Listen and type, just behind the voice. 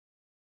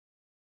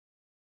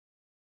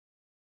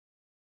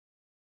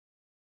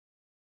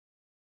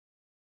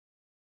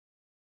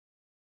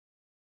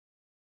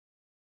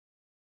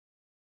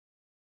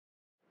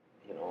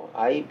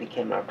I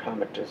became an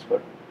optometrist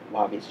for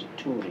obviously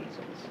two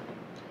reasons.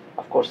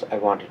 Of course, I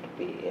wanted to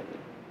be in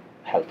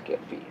healthcare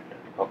field,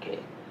 okay,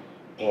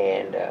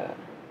 and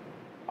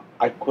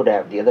I could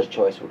have, the other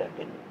choice would have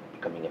been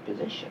becoming a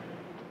physician,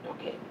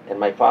 okay, and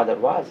my father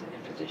was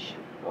a physician,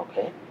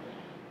 okay.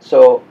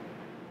 So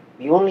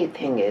the only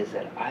thing is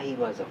that I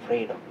was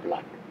afraid of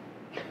blood,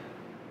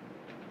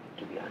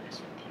 to be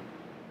honest with you.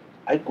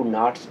 I could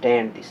not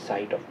stand the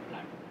sight of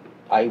blood.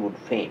 I would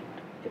faint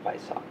if I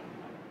saw it.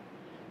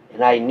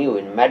 And I knew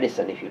in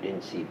medicine, if you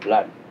didn't see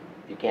blood,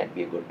 you can't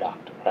be a good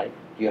doctor, right?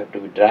 You have to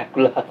be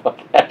Dracula for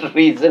that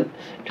reason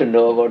to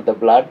know about the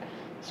blood.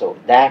 So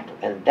that,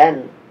 and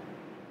then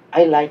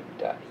I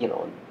liked,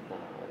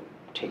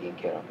 taking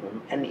care of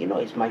him.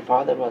 And my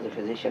father was a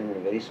physician in a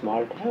very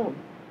small town,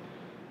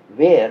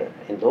 where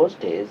in those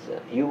days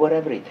you were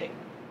everything.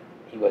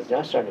 He was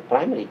just a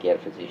primary care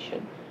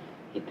physician.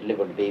 He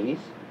delivered babies.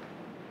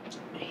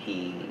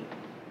 He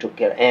took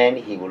care, and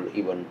he will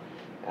even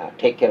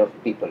take care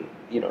of people.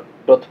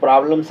 Tooth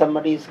problems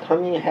somebody is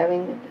coming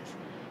having this,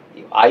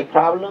 eye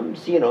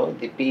problems. He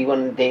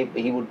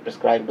would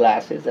prescribe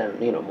glasses, and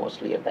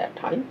mostly at that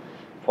time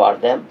for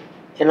them.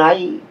 And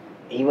I,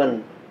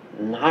 even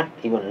not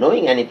even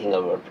knowing anything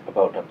about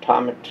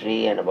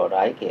optometry and about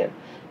eye care,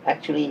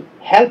 actually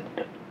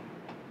helped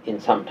in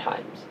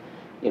sometimes,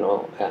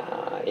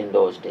 in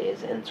those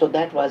days. And so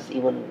that was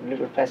even a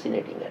little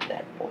fascinating at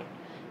that point.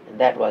 And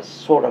that was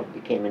sort of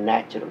became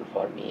natural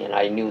for me. And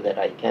I knew that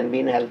I can be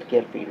in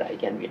healthcare field, I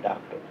can be a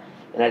doctor.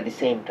 And at the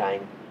same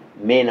time,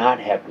 may not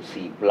have to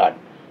see blood,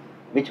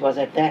 which was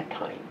at that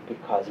time.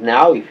 Because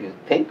now if you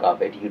think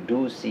of it, you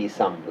do see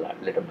some blood,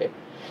 little bit.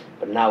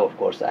 But now, of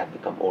course, I've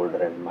become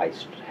older and my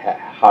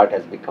heart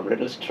has become a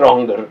little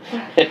stronger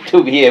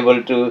to be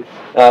able to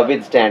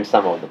withstand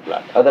some of the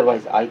blood.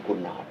 Otherwise, I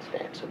could not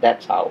stand. So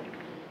that's how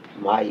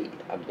my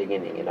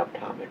beginning in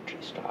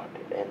optometry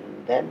started.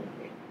 And then,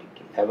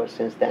 ever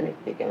since then,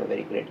 it became a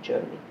very great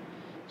journey.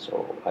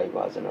 So I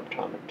was an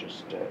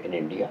optometrist in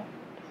India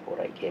before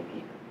I came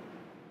here.